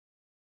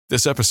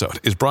This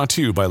episode is brought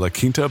to you by La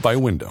Quinta by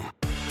Wyndham.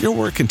 Your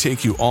work can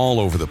take you all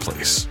over the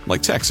place,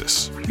 like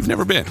Texas. You've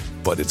never been,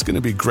 but it's going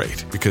to be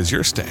great because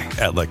you're staying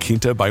at La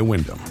Quinta by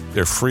Wyndham.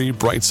 Their free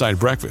Bright Side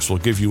breakfast will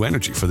give you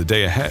energy for the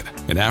day ahead.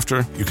 And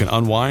after, you can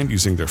unwind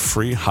using their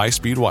free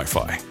high-speed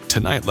Wi-Fi.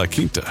 Tonight, La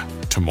Quinta.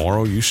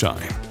 Tomorrow, you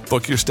shine.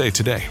 Book your stay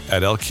today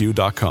at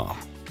lq.com.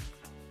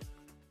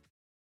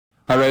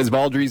 All right, it's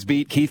Baldrey's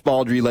Beat. Keith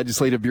Baldrey,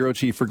 Legislative Bureau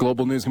Chief for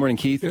Global News. Good morning,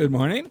 Keith. Good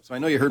morning. So I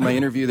know you heard my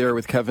interview there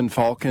with Kevin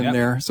Falcon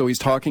there. So he's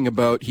talking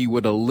about he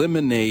would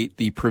eliminate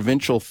the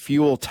provincial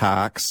fuel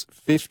tax,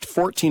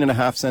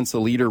 14.5 cents a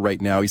litre right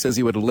now. He says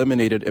he would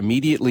eliminate it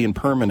immediately and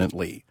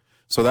permanently.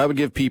 So that would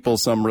give people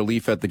some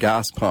relief at the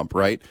gas pump,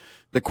 right?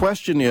 The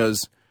question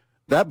is,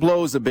 that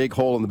blows a big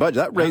hole in the budget.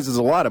 That raises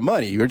a lot of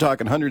money. You're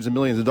talking hundreds of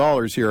millions of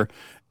dollars here.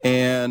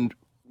 And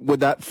would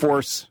that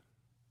force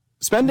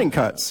spending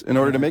cuts in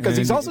order to make us?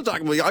 He's also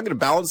talking about, I'm going to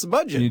balance the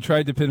budget. And you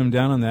tried to pin him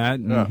down on that,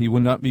 and he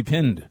would not be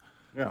pinned.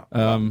 Yeah.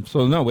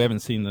 So, no, we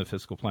haven't seen the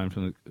fiscal plan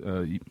from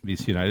the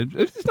BC United.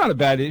 It's not a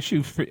bad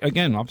issue.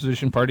 Again,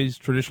 opposition parties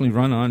traditionally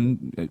run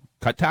on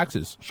cut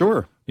taxes.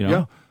 Sure. You know?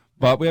 Yeah.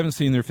 But we haven't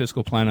seen their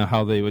fiscal plan of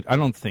how they would. I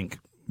don't think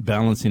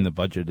balancing the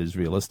budget is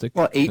realistic.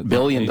 Well, $8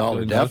 billion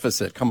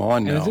deficit. Come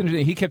on now. And it's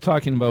interesting. He kept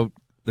talking about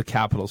the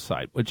capital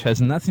side, which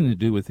has nothing to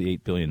do with the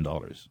 $8 billion.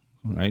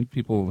 Right?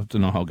 People have to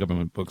know how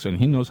government books, and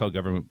he knows how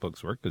government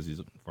books work because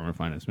he's a former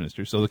finance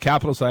minister. So the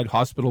capital side,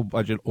 hospital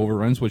budget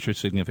overruns, which are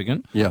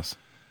significant. Yes.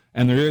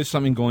 And there is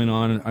something going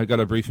on. I got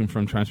a briefing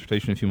from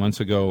Transportation a few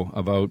months ago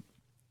about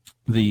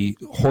the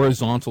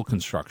horizontal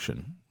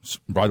construction,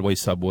 Broadway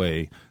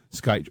subway,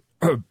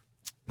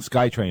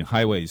 SkyTrain,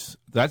 highways.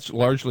 That's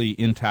largely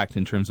intact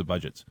in terms of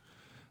budgets.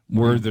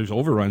 Where there's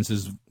overruns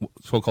is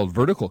so-called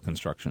vertical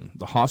construction.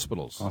 The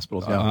hospitals.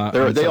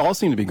 They all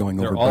seem to be going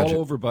over budget. They're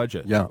all over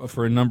budget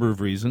for a number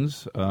of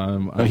reasons.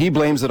 He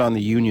blames it on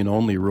the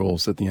union-only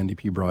rules that the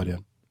NDP brought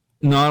in.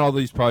 Not all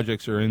these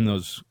projects are in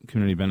those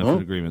community benefit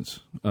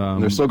agreements.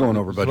 They're still going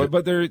over budget.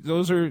 But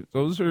those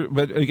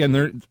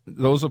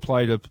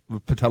apply to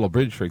Patello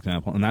Bridge, for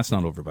example, and that's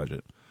not over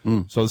budget.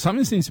 So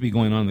something seems to be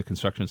going on in the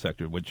construction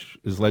sector, which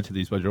has led to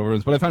these budget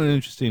overruns. But I found it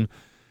interesting.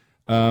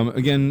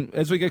 Again,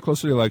 as we get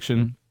closer to the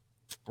election,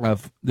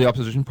 the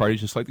opposition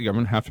parties, just like the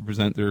government, have to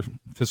present their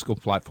fiscal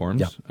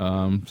platforms.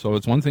 So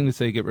it's one thing to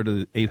say get rid of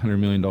the $800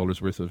 million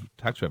worth of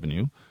tax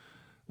revenue.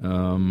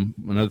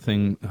 Another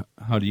thing,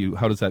 how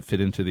does that fit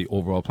into the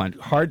overall plan?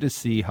 Hard to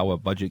see how a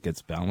budget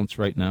gets balanced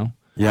right now.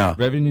 Yeah,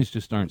 revenues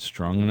just aren't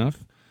strong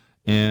enough.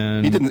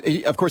 And he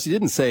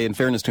didn't say. In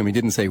fairness to him, he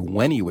didn't say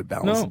when he would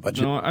balance the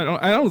budget. No,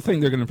 I don't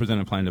think they're going to present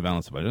a plan to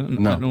balance the budget.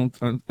 No, I don't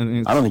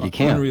think you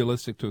can. It's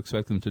unrealistic to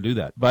expect them to do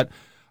that, but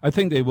I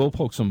think they will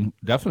poke some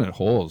definite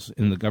holes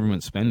in the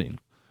government spending.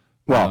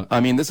 Well, I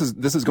mean, this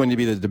is going to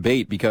be the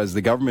debate because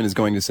the government is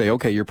going to say,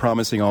 okay, you're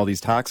promising all these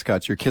tax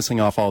cuts, you're kissing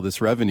off all this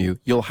revenue,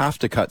 you'll have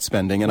to cut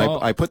spending. And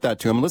I put that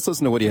to him. Let's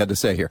listen to what he had to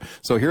say here.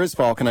 So here's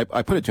Falcon.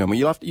 I put it to him.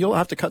 You'll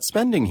have to cut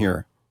spending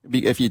here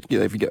if you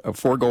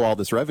forego all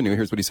this revenue.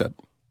 Here's what he said.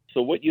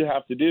 So what you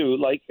have to do,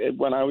 like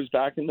when I was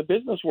back in the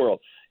business world,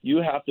 you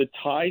have to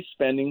tie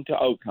spending to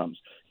outcomes.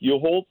 You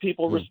hold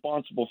people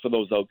responsible for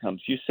those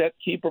outcomes. You set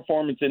key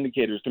performance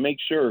indicators to make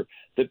sure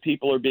that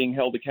people are being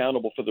held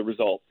accountable for the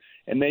results.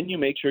 And then you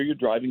make sure you're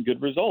driving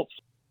good results.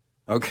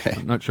 Okay.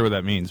 I'm not sure what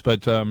that means.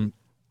 But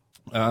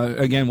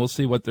again, we'll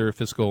see what their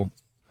fiscal...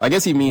 I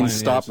guess he means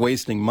stop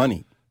wasting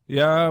money.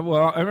 Yeah,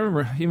 well, I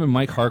remember even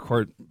Mike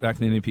Harcourt back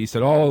in the NDP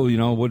said,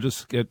 we'll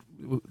just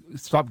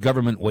stop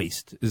government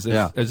waste.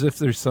 As if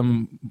there's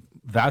some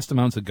vast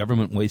amounts of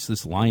government waste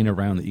that's lying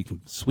around that you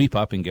can sweep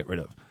up and get rid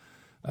of.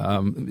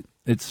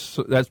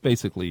 That's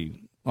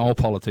basically all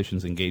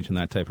politicians engage in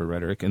that type of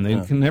rhetoric, and they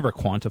can never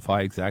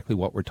quantify exactly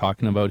what we're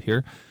talking about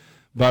here.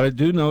 But I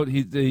do note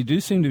they do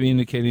seem to be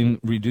indicating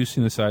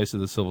reducing the size of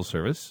the civil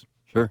service,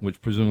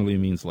 which presumably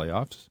means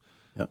layoffs.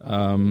 Yep.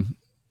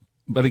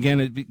 But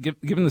again,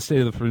 given the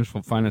state of the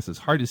provincial finances,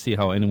 it's hard to see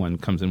how anyone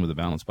comes in with a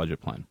balanced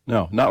budget plan.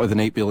 No, not with an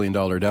 $8 billion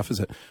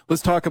deficit.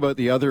 Let's talk about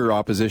the other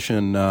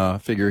opposition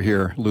figure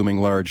here,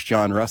 looming large,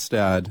 John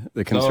Rustad,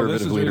 the Conservative leader.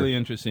 This is really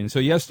interesting. So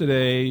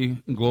yesterday,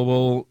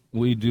 Global,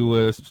 we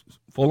do a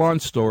full-on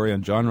story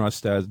on John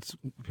Rustad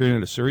appearing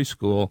at a Surrey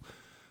school,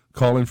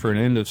 calling for an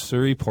end of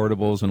Surrey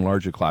portables and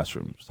larger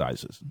classroom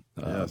sizes.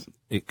 Yes.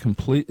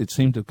 It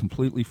seemed to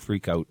completely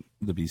freak out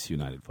the BC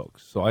United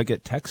folks. So I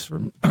get texts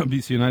from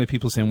BC United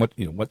people saying,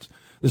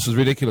 this is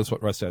ridiculous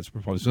what Rustad's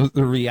proposing. So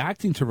they're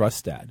reacting to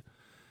Rustad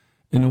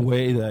in a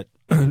way that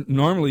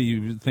normally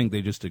you would think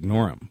they just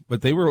ignore him.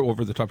 But they were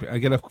over the top. I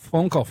get a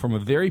phone call from a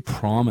very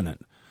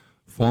prominent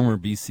former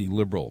BC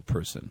Liberal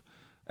person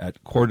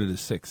at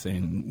 5:45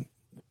 saying,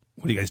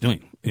 what are you guys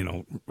doing?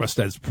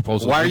 Rustad's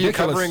proposal. Why are you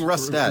covering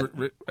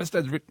Rustad?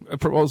 Rustad's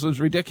proposal is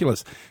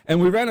ridiculous.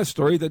 And we ran a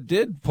story that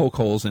did poke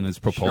holes in his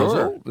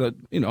proposal.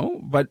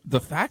 But the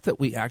fact that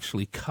we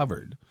actually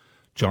covered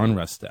John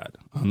Rustad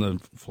on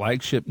the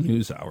flagship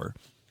news hour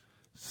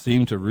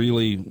seemed to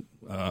really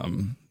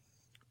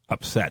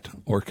upset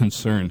or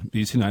concern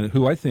BC United,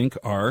 who I think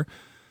are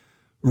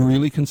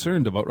really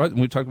concerned about, and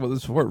we talked about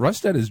this before,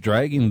 Rustad is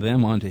dragging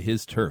them onto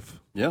his turf,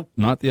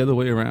 not the other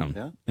way around.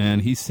 Yeah.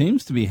 And he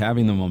seems to be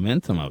having the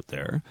momentum out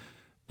there.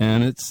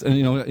 And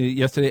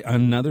yesterday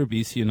another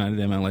BC United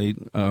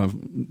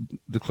MLA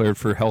declared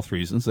for health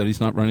reasons that he's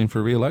not running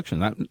for re-election.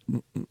 That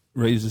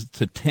raises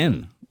to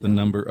 10 the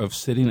number of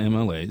sitting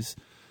MLAs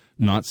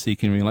not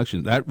seeking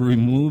re-election. That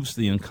removes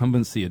the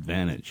incumbency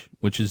advantage,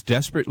 which is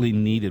desperately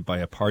needed by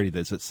a party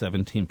that's at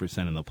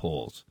 17% in the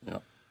polls. Yeah.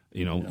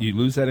 You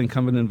lose that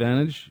incumbent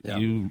advantage,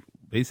 you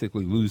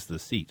basically lose the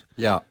seat.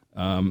 Yeah.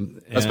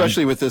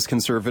 Especially with this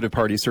Conservative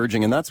Party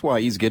surging, and that's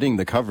why he's getting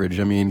the coverage.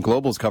 I mean,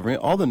 Global's covering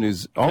it. All the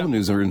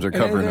newsrooms are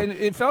covering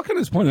it. And Falcon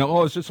is pointing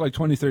out, it's just like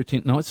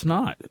 2013. No, it's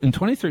not. In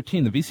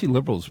 2013, the BC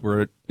Liberals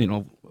were,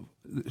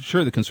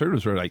 sure, the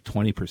Conservatives were like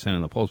 20%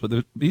 in the polls, but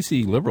the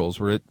BC Liberals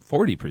were at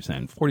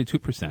 40%,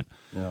 42%.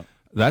 Yeah.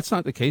 That's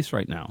not the case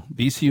right now.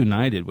 BC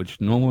United,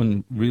 which no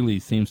one really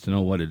seems to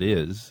know what it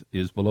is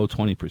below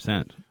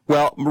 20%.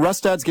 Well,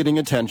 Rustad's getting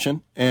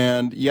attention,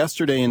 and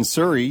yesterday in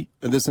Surrey,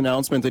 this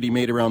announcement that he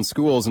made around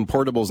schools and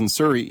portables in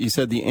Surrey, he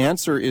said the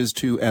answer is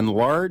to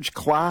enlarge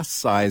class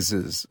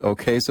sizes,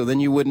 okay? So then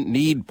you wouldn't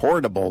need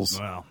portables.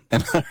 Wow.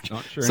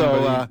 Not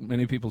sure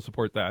many people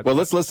support that. Well,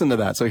 let's listen to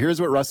that. So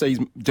here's what Rustad is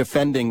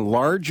defending: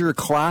 larger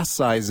class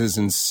sizes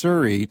in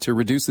Surrey to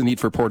reduce the need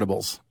for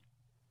portables.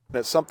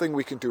 It's something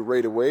we can do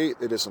right away.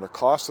 It isn't a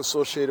cost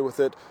associated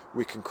with it.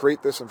 We can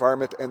create this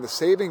environment, and the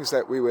savings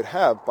that we would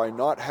have by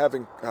not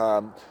having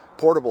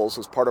portables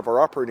as part of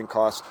our operating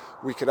costs,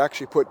 we could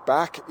actually put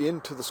back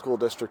into the school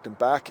district and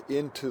back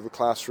into the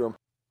classroom.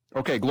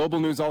 Okay,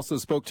 Global News also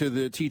spoke to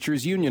the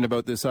teachers' union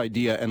about this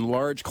idea and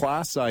large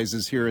class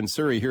sizes here in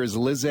Surrey. Here is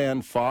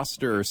Lizanne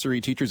Foster,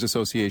 Surrey Teachers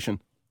Association.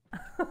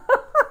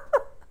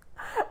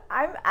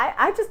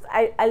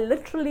 I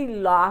literally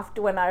laughed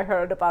when I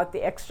heard about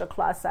the extra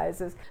class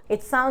sizes.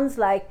 It sounds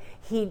like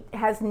he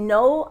has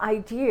no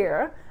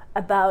idea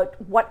about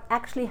what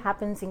actually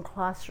happens in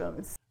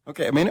classrooms.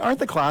 Okay, I mean, aren't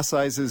the class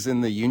sizes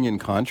in the union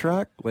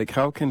contract? Like,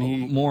 how can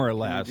he... More or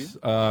less.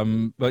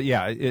 But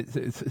yeah, it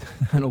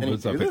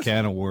opens up a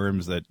can of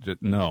worms that,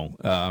 no.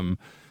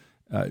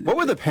 What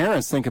would the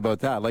parents think about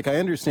that? Like, I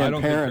understand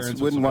parents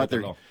wouldn't want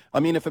their... I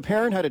mean, if a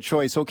parent had a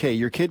choice, okay,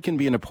 your kid can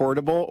be in a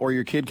portable or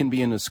your kid can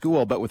be in a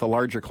school, but with a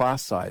larger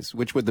class size,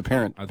 which would the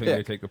parent pick?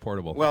 They take the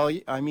portable. Well,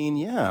 I mean,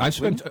 yeah. I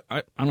don't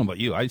know about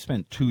you, I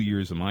spent 2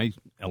 years of my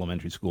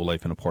elementary school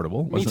life in a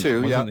portable. Me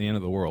too, Wasn't the end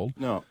of the world.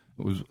 No.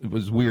 It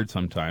was weird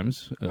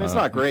sometimes. It's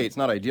not great. It's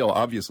not ideal,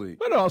 obviously.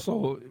 But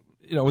also,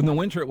 in the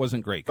winter it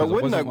wasn't great. But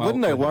wouldn't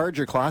a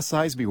larger class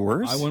size be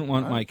worse? I wouldn't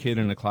want my kid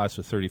in a class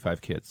with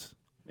 35 kids.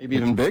 Maybe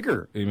even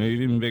bigger.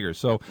 Maybe even bigger.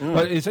 So,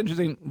 but it's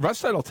interesting.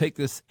 Rustad will take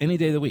this any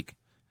day of the week.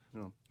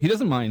 No. He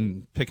doesn't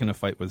mind picking a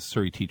fight with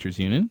Surrey Teachers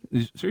Union.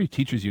 The Surrey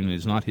Teachers Union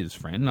is not his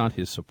friend, not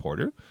his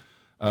supporter.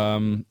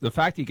 The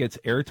fact he gets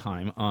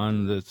airtime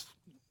on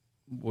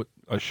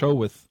a show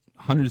with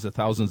hundreds of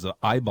thousands of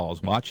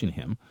eyeballs watching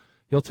him,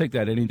 he'll take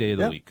that any day of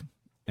the week.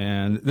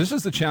 And this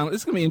is the challenge.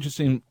 This is going to be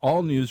interesting.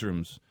 All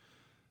newsrooms,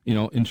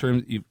 in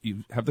terms,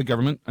 you have the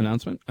government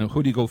announcement, and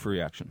who do you go for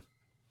reaction?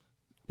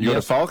 You go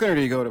to Falcon or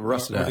do you go to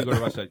Rustad? You go to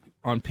Rustad.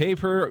 On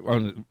paper,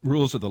 on the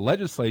rules of the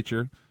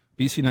legislature,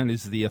 BC United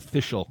is the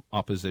official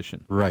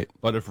opposition. Right.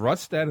 But if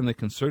Rustad and the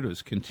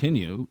Conservatives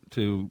continue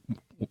to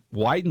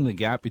widen the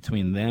gap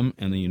between them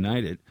and the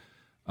United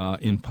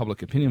in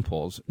public opinion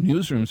polls,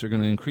 newsrooms are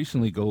going to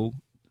increasingly go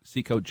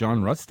seek out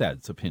John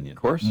Rustad's opinion.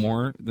 Of course.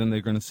 More than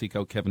they're going to seek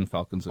out Kevin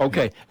Falcon's opinion.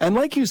 Okay. And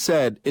like you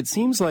said, it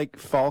seems like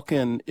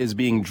Falcon is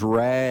being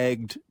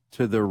dragged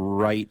to the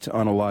right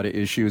on a lot of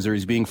issues, or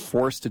he's being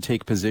forced to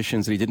take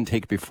positions that he didn't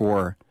take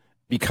before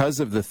because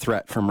of the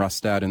threat from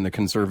Rustad and the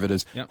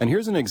Conservatives. Yep. And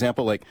here's an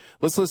example,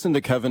 let's listen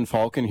to Kevin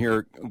Falcon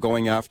here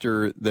going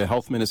after the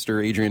Health Minister,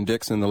 Adrian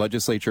Dix, in the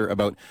legislature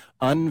about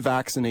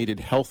unvaccinated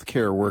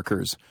healthcare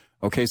workers.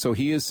 Okay, so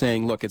he is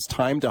saying, look, it's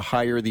time to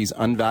hire these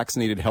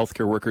unvaccinated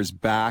healthcare workers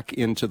back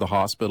into the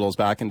hospitals,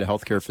 back into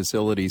healthcare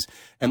facilities.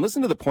 And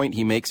listen to the point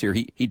he makes here.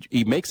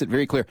 He makes it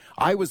very clear.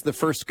 I was the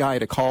first guy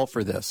to call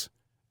for this.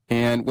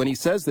 And when he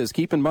says this,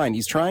 keep in mind,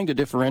 he's trying to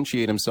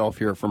differentiate himself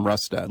here from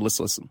Rustad. Let's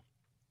listen.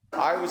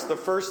 I was the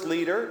first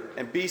leader,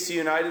 and BC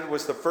United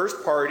was the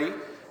first party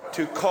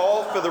to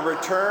call for the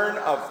return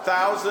of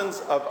thousands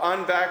of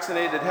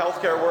unvaccinated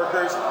healthcare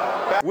workers.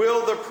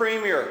 Will the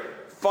Premier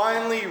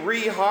finally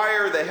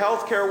rehire the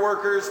healthcare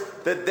workers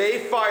that they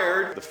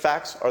fired? The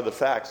facts are the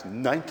facts.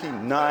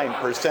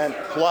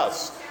 99%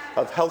 plus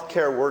of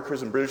healthcare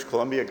workers in British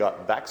Columbia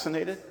got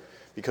vaccinated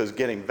because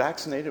getting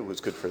vaccinated was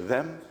good for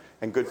them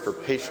and good for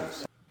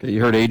patients. Okay,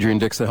 you heard Adrian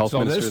Dix, the health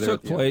minister. So this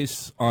took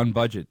place on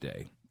Budget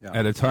Day,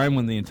 at a time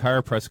when the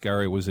entire press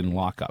gallery was in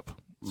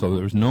lockup. So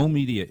there was no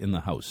media in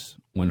the House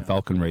when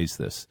Falcon raised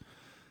this,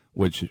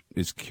 which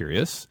is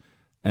curious.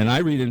 And I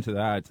read into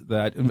that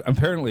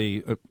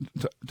apparently,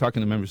 talking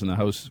to members in the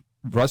House,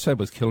 Rustad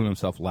was killing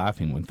himself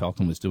laughing when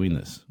Falcon was doing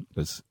this,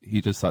 because he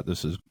just thought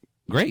this is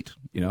great.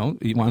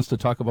 He wants to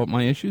talk about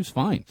my issues,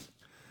 fine.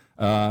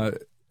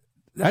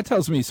 That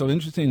tells me, so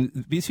interesting,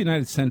 BC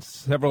United sent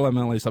several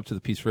MLAs up to the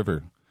Peace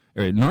River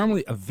area.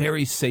 Normally a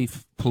very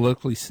safe,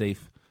 politically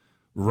safe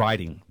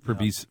riding for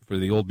for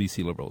the old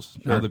BC Liberals.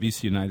 Sure. Now the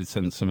BC United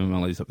sent some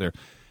MLAs up there.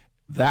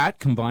 That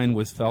combined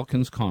with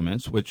Falcon's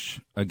comments,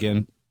 which,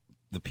 again,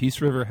 the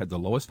Peace River had the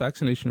lowest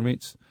vaccination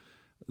rates.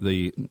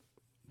 The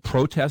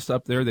protest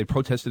up there, they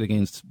protested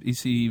against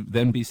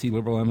then BC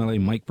Liberal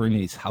MLA Mike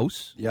Bernier's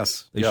house.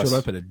 Yes. They showed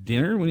up at a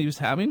dinner when he was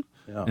having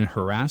and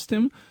harassed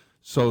him.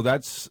 So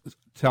that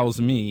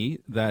tells me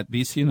that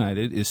BC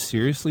United is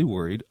seriously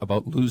worried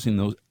about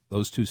losing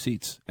those 2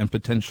 seats and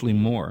potentially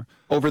more.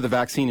 Over the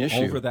vaccine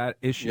issue. Over that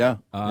issue. Yeah.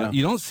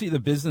 You don't see the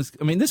business.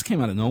 I mean, this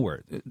came out of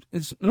nowhere.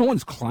 No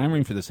one's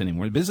clamoring for this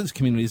anymore. The business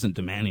community isn't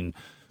demanding,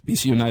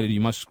 BC United,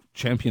 you must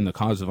champion the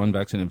cause of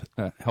unvaccinated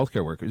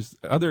healthcare workers.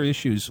 Other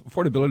issues,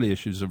 affordability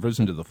issues, have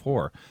risen to the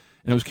fore.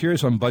 And I was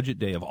curious on budget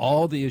day of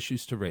all the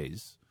issues to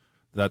raise,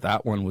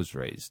 that one was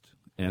raised.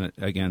 And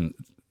again,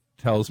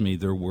 tells me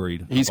they're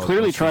worried. He's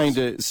clearly trying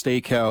to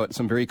stake out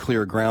some very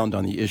clear ground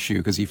on the issue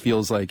because he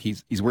feels like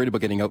he's worried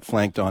about getting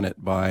outflanked on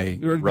it by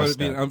Rustad.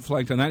 Being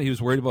outflanked on that. He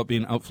was worried about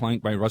being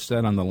outflanked by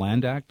Rustad on the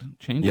Land Act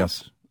changes.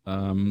 Yes.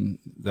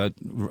 That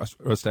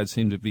Rustad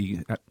seemed to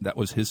be, that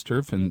was his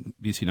turf, and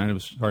BC United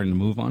was starting to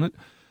move on it.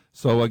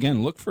 So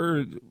again, look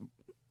for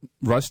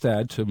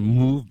Rustad to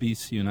move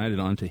BC United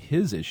onto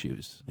his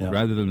issues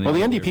rather than the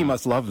NDP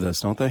must love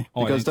this, don't they?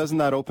 Because doesn't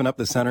that open up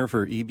the center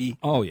for EB?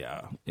 Oh,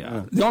 yeah.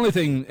 The only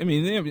thing, I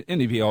mean, the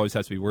NDP always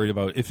has to be worried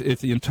about if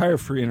the entire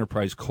Free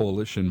Enterprise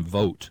Coalition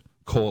vote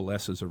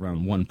coalesces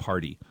around one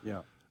party,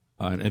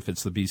 and if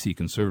it's the BC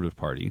Conservative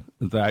Party,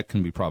 that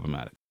can be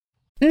problematic.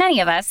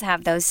 Many of us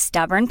have those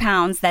stubborn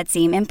pounds that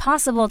seem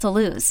impossible to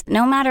lose,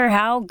 no matter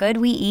how good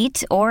we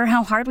eat or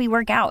how hard we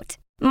work out.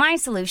 My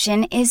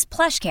solution is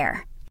PlushCare.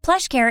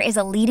 PlushCare is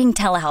a leading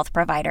telehealth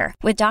provider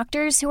with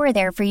doctors who are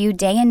there for you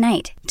day and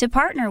night to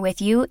partner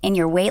with you in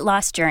your weight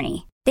loss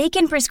journey. They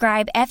can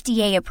prescribe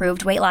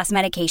FDA-approved weight loss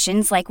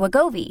medications like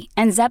Wegovy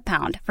and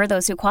Zepbound for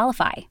those who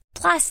qualify.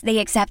 Plus, they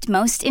accept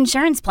most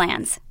insurance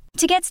plans.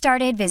 To get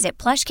started, visit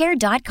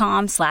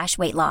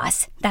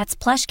plushcare.com/weightloss. That's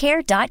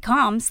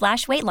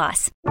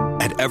plushcare.com/weightloss.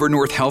 At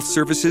Evernorth Health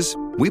Services,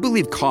 we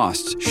believe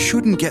costs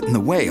shouldn't get in the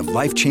way of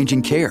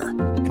life-changing care,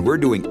 and we're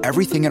doing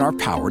everything in our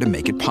power to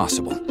make it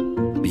possible.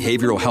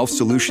 Behavioral health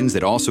solutions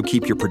that also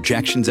keep your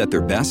projections at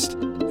their best?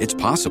 It's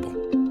possible.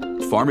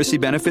 Pharmacy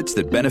benefits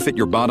that benefit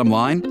your bottom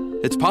line?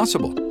 It's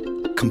possible.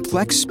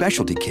 Complex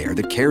specialty care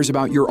that cares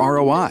about your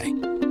ROI?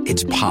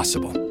 It's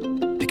possible.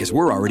 Because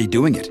we're already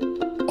doing it.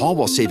 All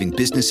while saving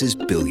businesses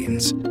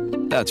billions.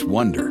 That's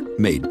Wonder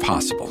made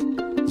possible.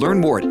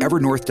 Learn more at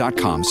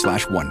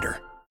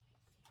evernorth.com/wonder.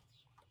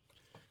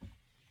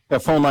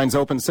 Phone line's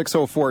open.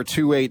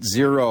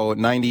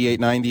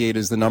 604-280-9898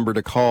 is the number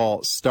to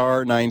call.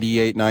 Star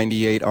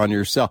 9898 on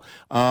your cell.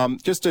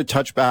 Just to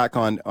touch back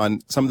on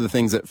some of the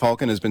things that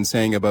Falcon has been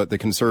saying about the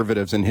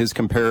Conservatives and his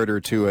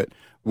comparator to it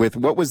with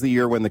what was the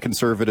year when the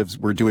Conservatives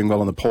were doing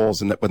well in the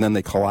polls and then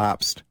they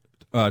collapsed?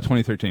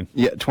 2013.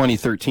 Yeah,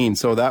 2013.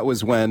 So that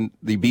was when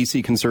the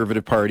BC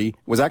Conservative Party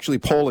was actually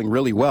polling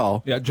really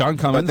well. Yeah, John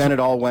Cummins. But then it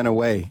all went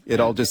away.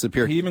 It all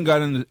disappeared. He even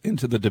got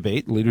into the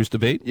debate, leaders'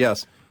 debate.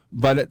 Yes.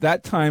 But at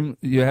that time,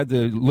 you had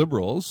the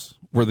Liberals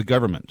were the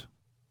government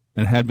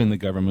and had been the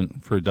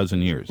government for a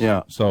dozen years.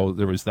 Yeah. So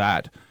there was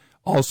that.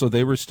 Also,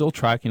 they were still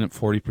tracking at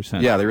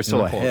 40%. Yeah, they were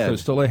still ahead. They're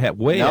still ahead.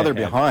 Now ahead. They're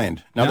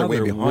behind. Now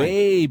they're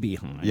way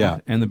behind. Yeah.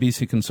 And the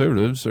BC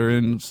Conservatives are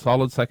in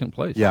solid second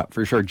place. Yeah,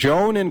 for sure.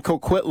 Joan in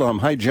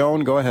Coquitlam. Hi,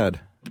 Joan. Go ahead.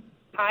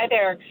 Hi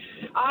there.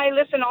 I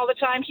listen all the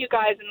time to you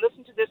guys and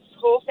listen to this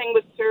whole thing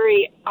with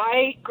Surrey.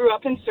 I grew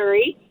up in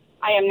Surrey.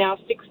 I am now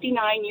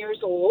 69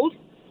 years old.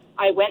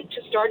 I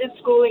started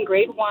school in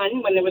grade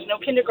 1 when there was no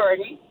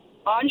kindergarten,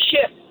 on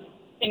shift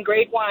in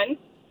grade 1,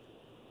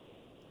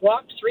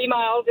 walked 3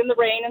 miles in the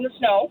rain and the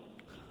snow,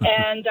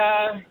 and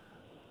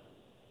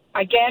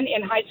again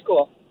in high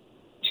school,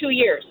 2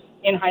 years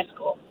in high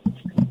school.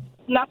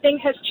 Nothing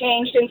has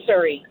changed in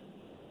Surrey.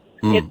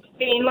 It's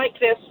been like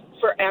this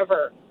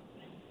forever.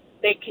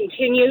 They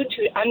continue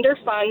to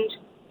underfund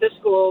the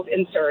schools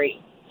in Surrey.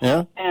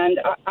 Yeah. And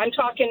I'm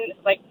talking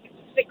like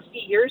 60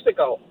 years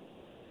ago.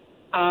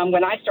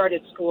 When I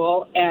started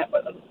school,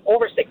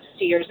 over 60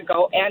 years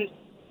ago, and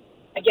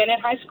again in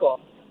high school.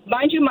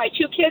 Mind you, my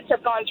 2 kids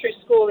have gone through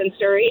school in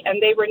Surrey,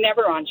 and they were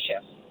never on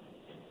shift.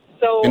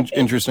 So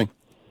interesting.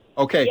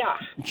 Okay. Yeah.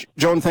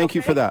 Joan, thank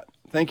you for that.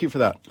 Thank you for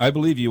that. I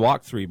believe you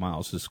walked 3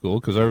 miles to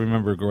school because I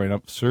remember growing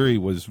up, Surrey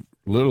was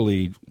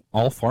literally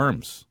all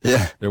farms.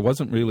 Yeah. There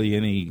wasn't really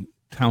any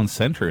town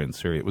center in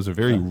Surrey. It was a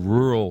very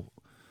rural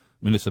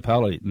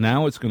municipality.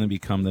 Now it's going to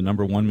become the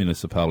number 1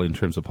 municipality in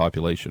terms of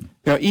population.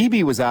 You know,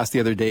 EB was asked the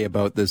other day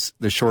about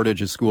the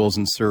shortage of schools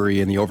in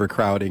Surrey and the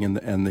overcrowding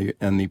and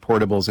the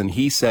portables, and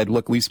he said,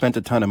 "Look, we spent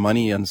a ton of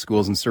money on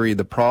schools in Surrey.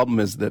 The problem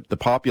is that the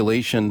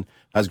population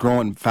has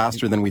grown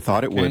faster than we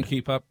thought it would. Can't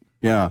keep up."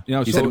 Yeah,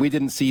 he said we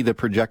didn't see the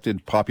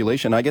projected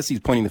population. I guess he's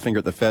pointing the finger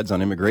at the feds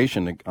on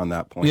immigration on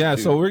that point. Yeah,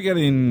 too. so we're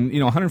getting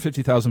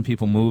 150,000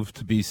 people move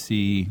to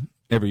BC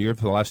every year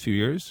for the last few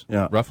years,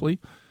 roughly,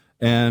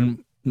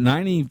 and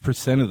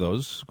 90% of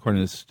those,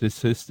 according to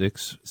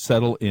statistics,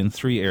 settle in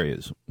 3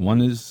 areas.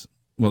 One is,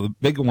 well, the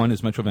big one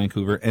is Metro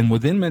Vancouver, and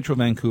within Metro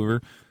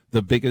Vancouver,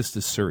 the biggest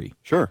is Surrey.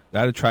 Sure.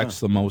 That attracts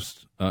the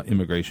most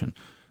immigration.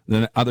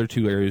 Then the other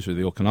 2 areas are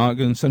the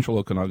Okanagan, central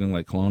Okanagan,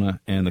 like Kelowna,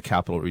 and the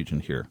capital region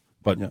here.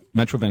 But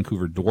Metro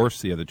Vancouver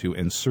dwarfs the other 2,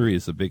 and Surrey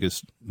is the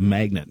biggest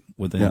magnet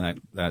within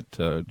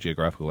that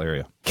geographical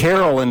area.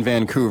 Carol in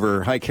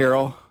Vancouver. Hi,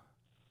 Carol.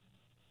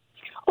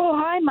 Oh,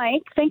 hi,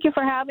 Mike. Thank you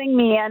for having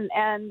me. And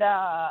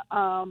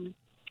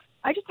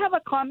I just have a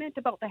comment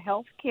about the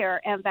healthcare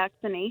and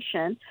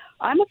vaccination.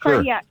 I'm a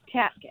cardiac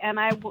tech, and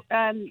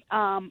I'm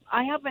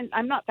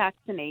not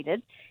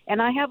vaccinated,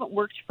 and I haven't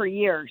worked for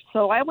years.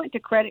 So I went to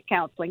credit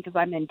counseling because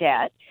I'm in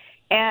debt.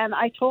 And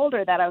I told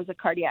her that I was a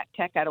cardiac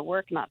tech out of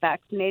work, not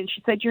vaccinated.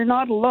 She said, "You're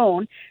not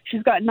alone."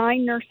 She's got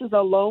 9 nurses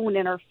alone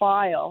in her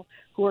file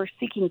who are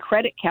seeking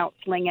credit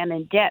counseling and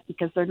in debt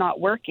because they're not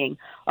working.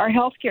 Our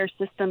healthcare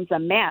system's a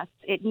mess.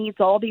 It needs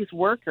all these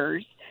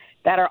workers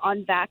that are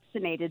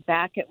unvaccinated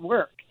back at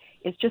work.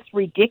 It's just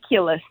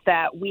ridiculous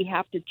that we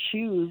have to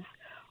choose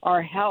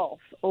our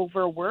health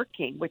over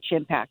working, which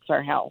impacts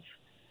our health.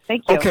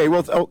 Thank you. Okay,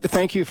 well,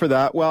 thank you for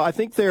that. Well, I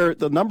think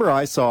the number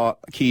I saw,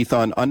 Keith,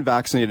 on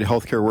unvaccinated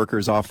healthcare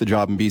workers off the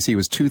job in BC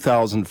was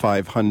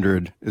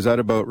 2,500. Is that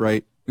about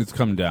right? It's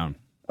come down.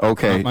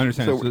 Okay. I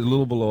understand. So it's a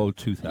little below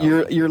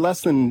 2,000. You're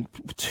less than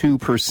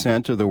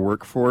 2% of the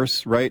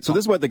workforce, right? So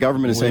this is what the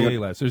government is saying. Way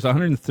less. There's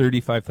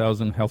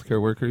 135,000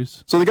 healthcare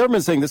workers. So the government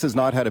is saying this has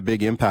not had a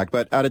big impact,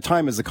 but at a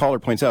time, as the caller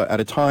points out,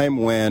 at a time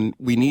when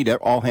we need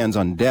all hands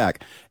on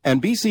deck,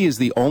 and BC is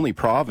the only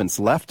province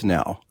left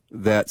now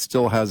that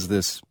still has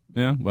this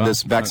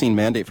vaccine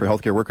mandate for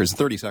healthcare workers.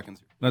 30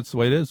 seconds. That's the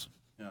way it is.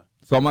 Yeah.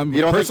 So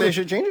you don't think they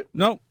should change it?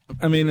 No.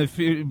 I mean, if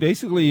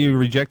you're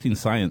rejecting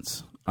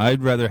science.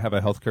 I'd rather have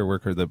a healthcare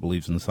worker that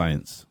believes in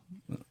science.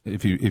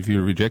 If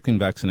you're rejecting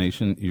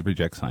vaccination, you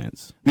reject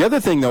science. The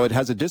other thing, though, it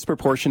has a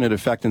disproportionate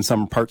effect in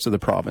some parts of the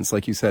province,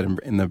 like you said,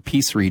 in the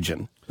Peace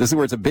region. This is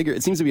where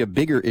it seems to be a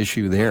bigger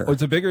issue there. Oh,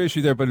 it's a bigger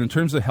issue there, but in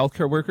terms of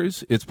healthcare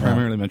workers, it's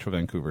primarily Metro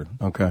Vancouver.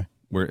 Okay.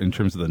 Where in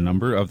terms of the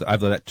number of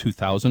that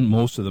 2,000,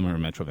 most of them are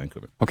in Metro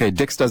Vancouver. Okay,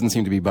 Dix doesn't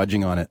seem to be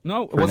budging on it.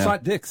 No, well, it's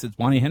not Dix. It's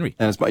Bonnie Henry.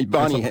 And it's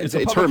Bonnie.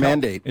 It's her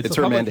mandate. It's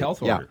her a public mandate.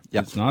 health order.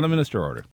 Yeah. It's not a minister order.